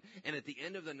fun. And at the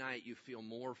end of the night, you feel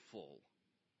more full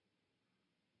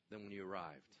than when you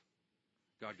arrived.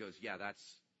 God goes, yeah,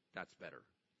 that's better.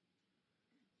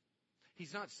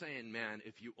 He's not saying, man,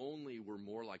 if you only were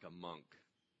more like a monk.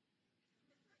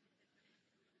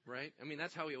 Right? I mean,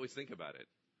 that's how we always think about it.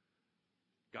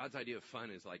 God's idea of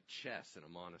fun is like chess in a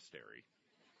monastery.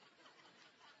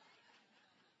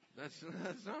 That's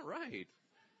not right.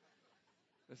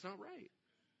 That's not right.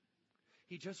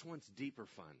 He just wants deeper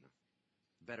fun,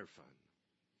 better fun.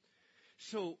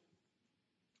 So,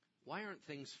 why aren't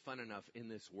things fun enough in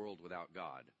this world without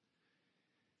God?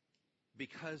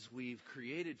 Because we've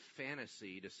created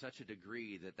fantasy to such a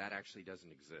degree that actually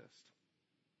doesn't exist.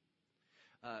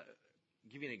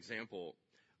 give you an example.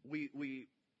 We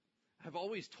have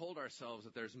always told ourselves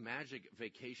that there's magic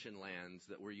vacation lands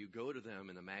that where you go to them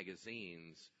in the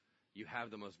magazines, you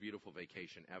have the most beautiful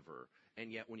vacation ever.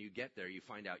 And yet when you get there, you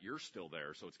find out you're still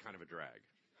there, so it's kind of a drag.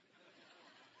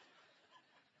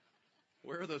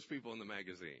 Where are those people in the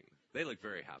magazine? They look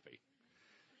very happy.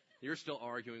 You're still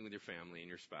arguing with your family and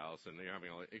your spouse, and you're having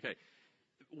all that. Okay.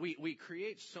 We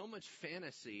create so much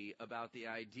fantasy about the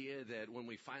idea that when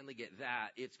we finally get that,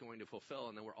 it's going to fulfill,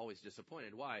 and then we're always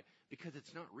disappointed. Why? Because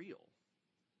it's not real.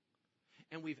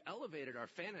 And we've elevated our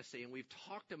fantasy, and we've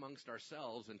talked amongst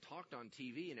ourselves and talked on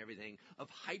TV and everything of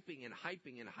hyping and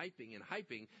hyping and hyping and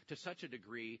hyping to such a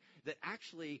degree that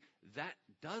actually that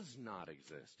does not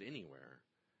exist anywhere,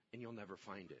 and you'll never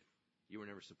find it. You were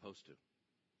never supposed to.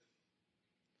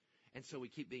 And so we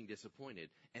keep being disappointed,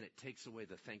 and it takes away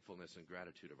the thankfulness and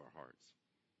gratitude of our hearts.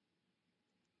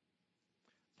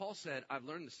 Paul said, I've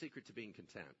learned the secret to being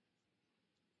content.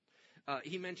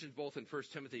 He mentioned both in 1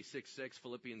 Timothy 6:6,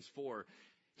 Philippians 4.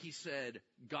 He said,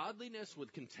 godliness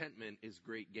with contentment is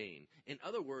great gain. In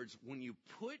other words, when you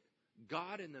put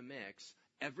God in the mix,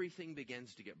 everything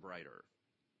begins to get brighter.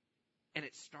 And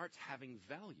it starts having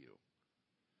value.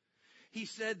 He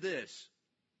said this.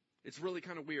 It's really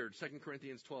kind of weird. 2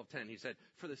 Corinthians 12:10. He said,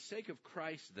 for the sake of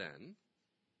Christ, then,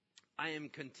 I am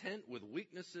content with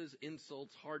weaknesses,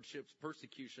 insults, hardships,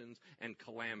 persecutions, and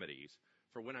calamities.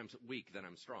 For when I'm weak, then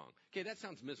I'm strong. Okay, that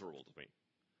sounds miserable to me.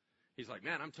 He's like,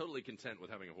 man, I'm totally content with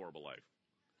having a horrible life.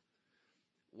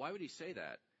 Why would he say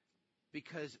that?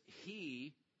 Because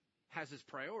he has his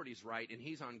priorities right, and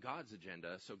he's on God's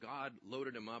agenda, so God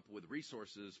loaded him up with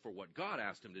resources for what God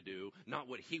asked him to do, not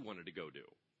what he wanted to go do.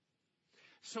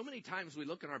 So many times we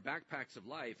look in our backpacks of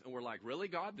life, and we're like, really,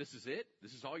 God, this is it?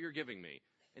 This is all you're giving me?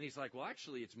 And he's like, well,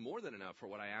 actually, it's more than enough for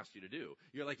what I asked you to do.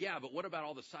 You're like, yeah, but what about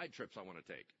all the side trips I want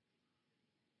to take?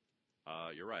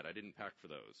 You're right, I didn't pack for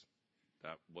those.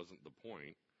 That wasn't the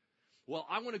point. Well,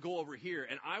 I want to go over here,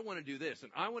 and I want to do this,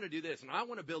 and I want to do this, and I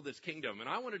want to build this kingdom, and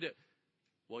I want to do...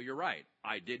 Well, you're right.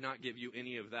 I did not give you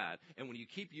any of that. And when you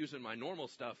keep using my normal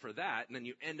stuff for that, and then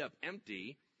you end up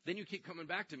empty, then you keep coming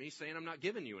back to me saying I'm not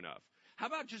giving you enough. How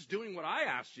about just doing what I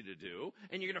asked you to do,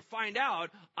 and you're going to find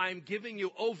out I'm giving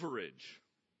you overage?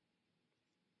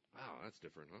 Wow, that's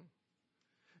different, huh?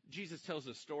 Jesus tells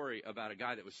a story about a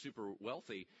guy that was super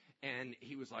wealthy, and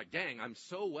he was like, dang, I'm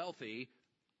so wealthy,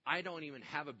 I don't even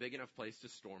have a big enough place to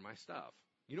store my stuff.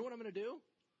 You know what I'm going to do?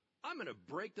 I'm going to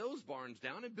break those barns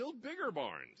down and build bigger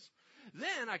barns.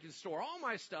 Then I can store all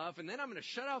my stuff, and then I'm going to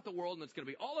shut out the world, and it's going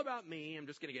to be all about me. I'm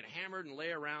just going to get hammered and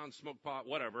lay around, smoke pot,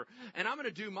 whatever, and I'm going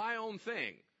to do my own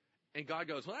thing. And God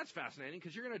goes, well, that's fascinating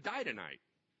because you're going to die tonight.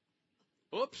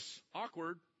 Oops,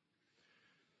 awkward.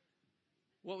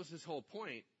 What was his whole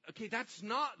point? Okay, that's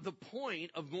not the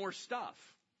point of more stuff.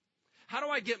 How do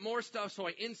I get more stuff so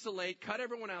I insulate, cut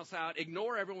everyone else out,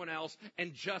 ignore everyone else,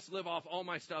 and just live off all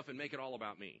my stuff and make it all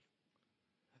about me?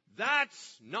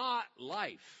 That's not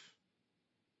life.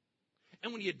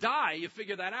 And when you die, you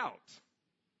figure that out.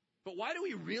 But why do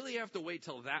we really have to wait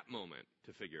till that moment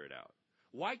to figure it out?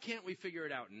 Why can't we figure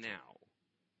it out now?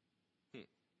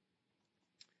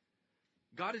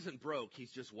 God isn't broke,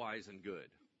 he's just wise and good.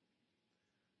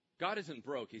 God isn't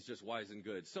broke, he's just wise and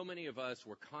good. So many of us,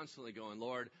 we're constantly going,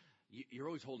 Lord, you're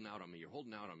always holding out on me. You're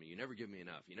holding out on me. You never give me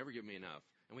enough. You never give me enough.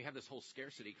 And we have this whole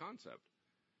scarcity concept.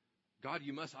 God,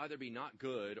 you must either be not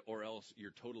good or else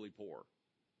you're totally poor.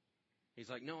 He's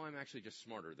like, no, I'm actually just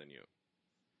smarter than you.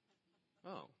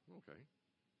 Oh, okay.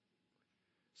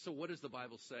 So what does the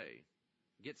Bible say?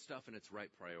 Get stuff in its right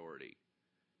priority.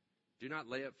 Do not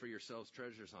lay up for yourselves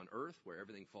treasures on earth where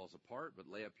everything falls apart, but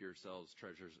lay up yourselves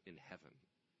treasures in heaven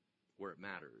where it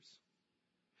matters.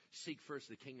 Seek first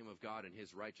the kingdom of God and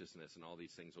his righteousness, and all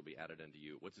these things will be added unto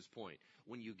you. What's his point?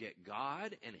 When you get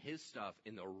God and his stuff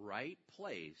in the right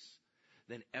place,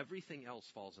 then everything else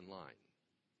falls in line.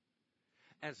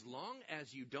 As long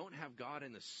as you don't have God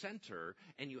in the center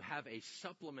and you have a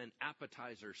supplement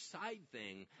appetizer side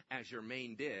thing as your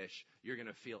main dish, you're going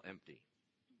to feel empty.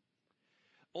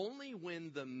 Only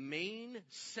when the main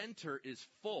center is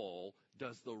full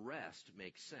does the rest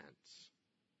make sense.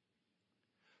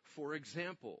 For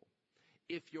example,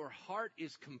 if your heart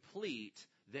is complete,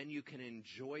 then you can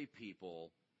enjoy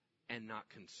people and not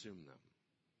consume them.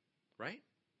 Right?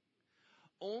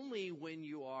 Only when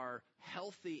you are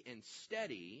healthy and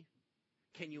steady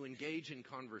can you engage in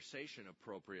conversation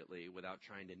appropriately without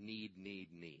trying to need.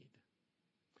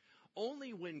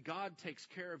 Only when God takes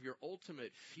care of your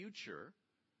ultimate future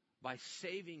by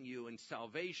saving you in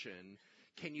salvation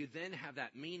can you then have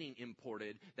that meaning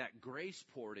imported, that grace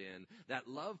poured in, that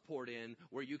love poured in,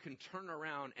 where you can turn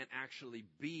around and actually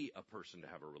be a person to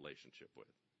have a relationship with?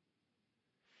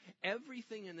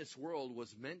 Everything in this world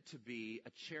was meant to be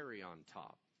a cherry on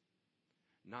top,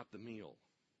 not the meal.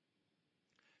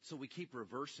 So we keep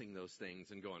reversing those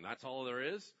things and going, that's all there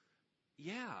is?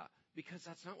 Yeah, because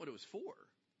that's not what it was for.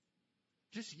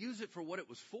 Just use it for what it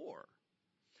was for.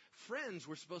 Friends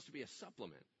were supposed to be a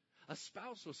supplement. A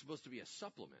spouse was supposed to be a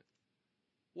supplement.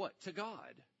 What? To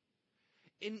God.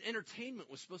 Entertainment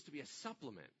was supposed to be a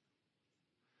supplement.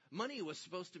 Money was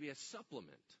supposed to be a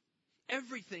supplement.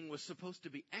 Everything was supposed to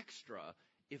be extra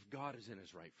if God is in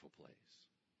his rightful place.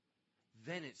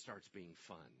 Then it starts being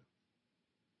fun.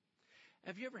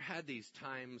 Have you ever had these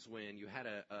times when you had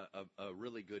a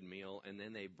really good meal and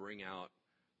then they bring out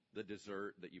the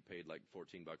dessert that you paid like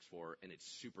 $14 for and it's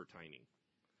super tiny?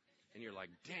 And you're like,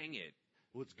 dang it.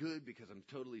 Well, it's good because I'm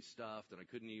totally stuffed and I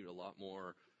couldn't eat a lot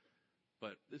more,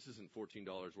 but this isn't $14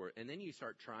 worth. And then you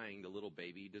start trying the little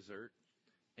baby dessert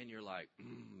and you're like,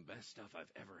 best stuff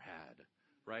I've ever had,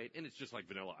 right? And it's just like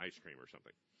vanilla ice cream or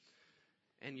something.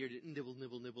 And you're nibble,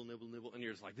 nibble, nibble, nibble, nibble, and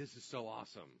you're just like, this is so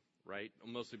awesome, right?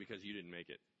 Mostly because you didn't make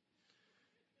it.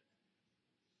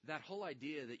 That whole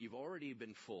idea that you've already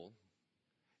been full,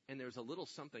 and there's a little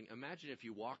something. Imagine if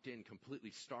you walked in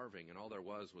completely starving, and all there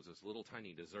was this little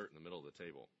tiny dessert in the middle of the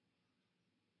table.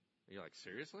 And you're like,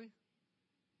 seriously?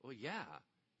 Well, yeah.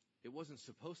 It wasn't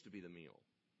supposed to be the meal.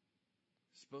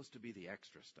 It's supposed to be the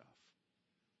extra stuff.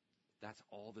 That's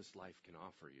all this life can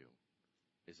offer you,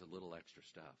 is a little extra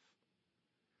stuff.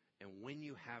 And when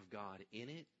you have God in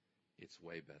it, it's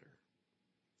way better.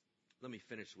 Let me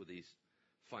finish with these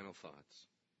final thoughts.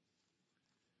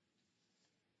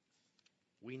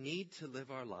 We need to live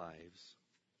our lives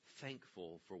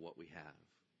thankful for what we have.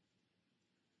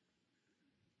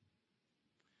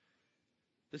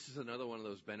 This is another one of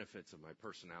those benefits of my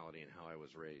personality and how I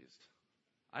was raised.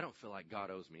 I don't feel like God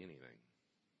owes me anything.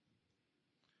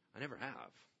 I never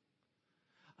have.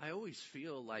 I always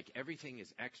feel like everything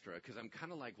is extra because I'm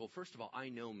kind of like, well, first of all, I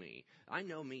know me. I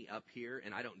know me up here,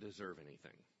 and I don't deserve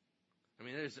anything. I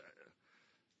mean,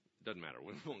 doesn't matter.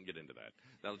 We won't get into that.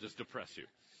 That'll just depress you.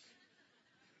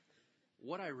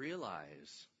 What I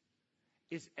realize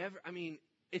is,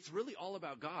 it's really all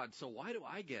about God. So why do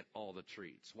I get all the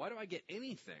treats? Why do I get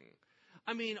anything?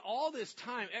 I mean, all this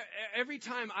time, every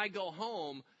time I go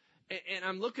home and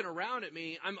I'm looking around at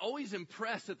me, I'm always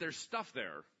impressed that there's stuff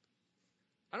there.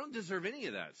 I don't deserve any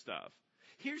of that stuff.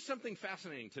 Here's something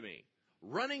fascinating to me.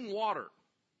 Running water.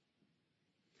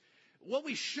 What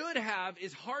we should have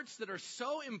is hearts that are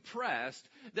so impressed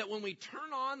that when we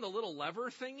turn on the little lever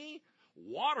thingy,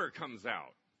 water comes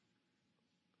out.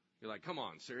 You're like, come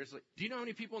on, seriously? Do you know how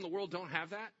many people in the world don't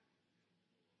have that?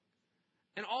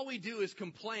 And all we do is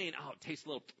complain, oh, it tastes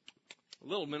a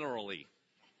little mineral-y.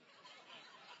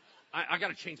 I got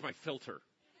to change my filter.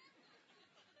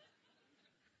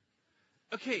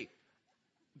 Okay,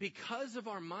 because of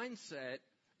our mindset,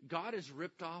 God is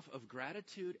ripped off of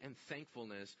gratitude and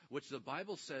thankfulness, which the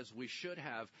Bible says we should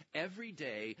have every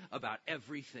day about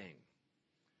everything.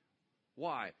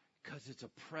 Why? Because it's a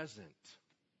present.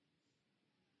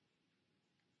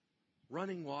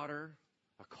 Running water,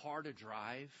 a car to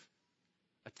drive,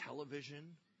 a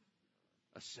television,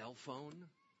 a cell phone.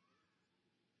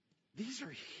 These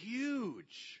are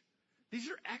huge. These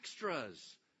are extras.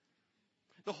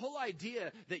 The whole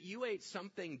idea that you ate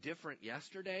something different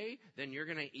yesterday than you're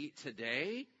going to eat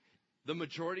today, the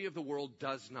majority of the world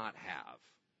does not have.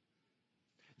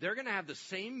 They're going to have the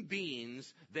same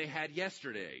beans they had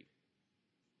yesterday.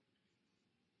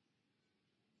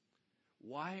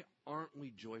 Why aren't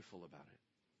we joyful about it?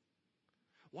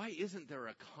 Why isn't there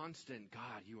a constant,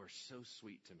 God, you are so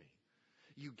sweet to me.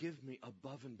 You give me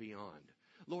above and beyond.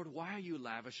 Lord, why are you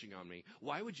lavishing on me?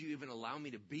 Why would you even allow me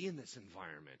to be in this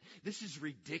environment? This is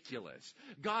ridiculous.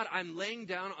 God, I'm laying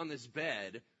down on this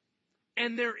bed,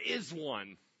 and there is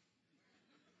one.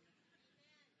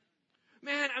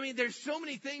 Man, there's so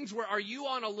many things where are you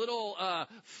on a little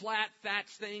flat thatch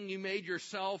thing you made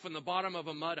yourself in the bottom of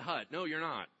a mud hut? No, you're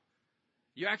not.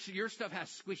 Your stuff has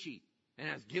squishy and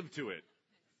has give to it.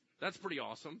 That's pretty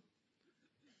awesome.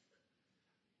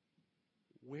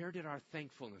 Where did our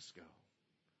thankfulness go?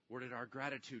 Where did our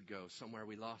gratitude go? Somewhere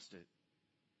we lost it.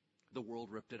 The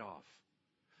world ripped it off.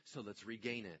 So let's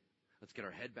regain it. Let's get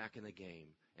our head back in the game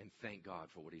and thank God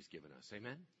for what he's given us.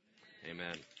 Amen?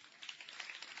 Amen.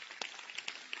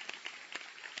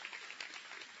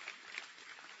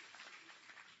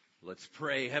 Let's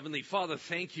pray. Heavenly Father,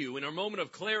 thank you. In our moment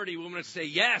of clarity, we want to say,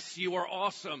 yes, you are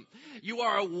awesome. You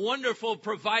are a wonderful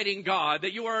providing God,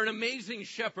 that you are an amazing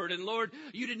shepherd. And Lord,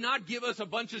 you did not give us a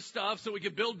bunch of stuff so we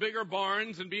could build bigger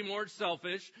barns and be more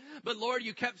selfish. But Lord,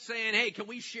 you kept saying, hey, can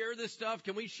we share this stuff?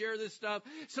 Can we share this stuff?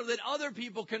 So that other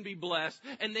people can be blessed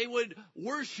and they would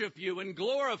worship you and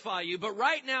glorify you. But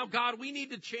right now, God, we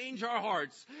need to change our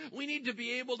hearts. We need to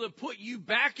be able to put you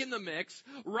back in the mix,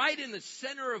 right in the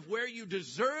center of where you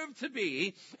deserve to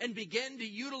be, and begin to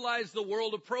utilize the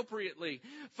world appropriately.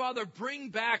 Father, bring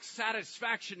back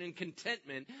satisfaction and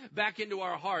contentment back into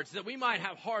our hearts, that we might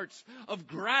have hearts of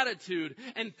gratitude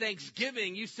and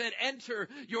thanksgiving. You said, enter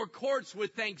your courts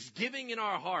with thanksgiving in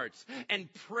our hearts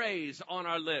and praise on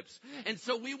our lips. And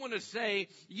so we want to say,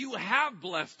 you have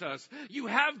blessed us. You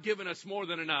have given us more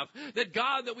than enough. That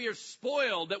God, that we are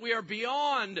spoiled, that we are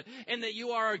beyond, and that you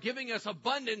are giving us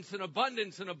abundance and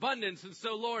abundance and abundance. And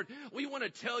so, Lord, we want to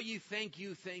tell you, thank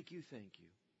you, thank you, thank you.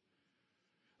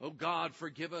 Oh God,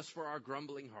 forgive us for our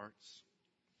grumbling hearts.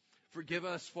 Forgive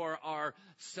us for our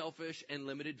selfish and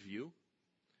limited view.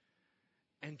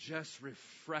 And just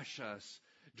refresh us.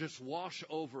 Just wash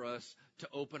over us to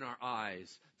open our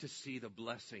eyes to see the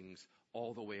blessings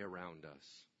all the way around us.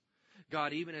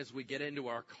 God, even as we get into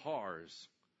our cars,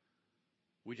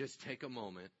 we just take a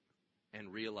moment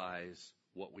and realize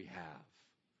what we have.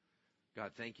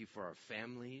 God, thank you for our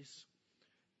families.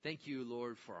 Thank you,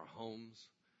 Lord, for our homes.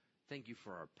 Thank you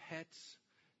for our pets.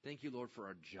 Thank you, Lord, for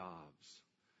our jobs.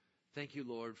 Thank you,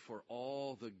 Lord, for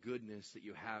all the goodness that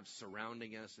you have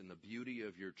surrounding us and the beauty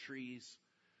of your trees,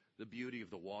 the beauty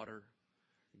of the water.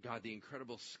 God, the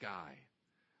incredible sky,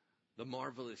 the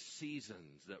marvelous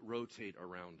seasons that rotate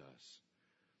around us.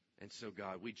 And so,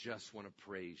 God, we just want to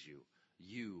praise you.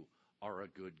 You are a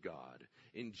good God.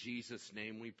 In Jesus'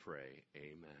 name we pray.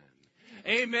 Amen.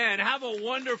 Amen. Have a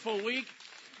wonderful week.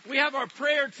 We have our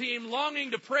prayer team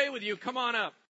longing to pray with you. Come on up.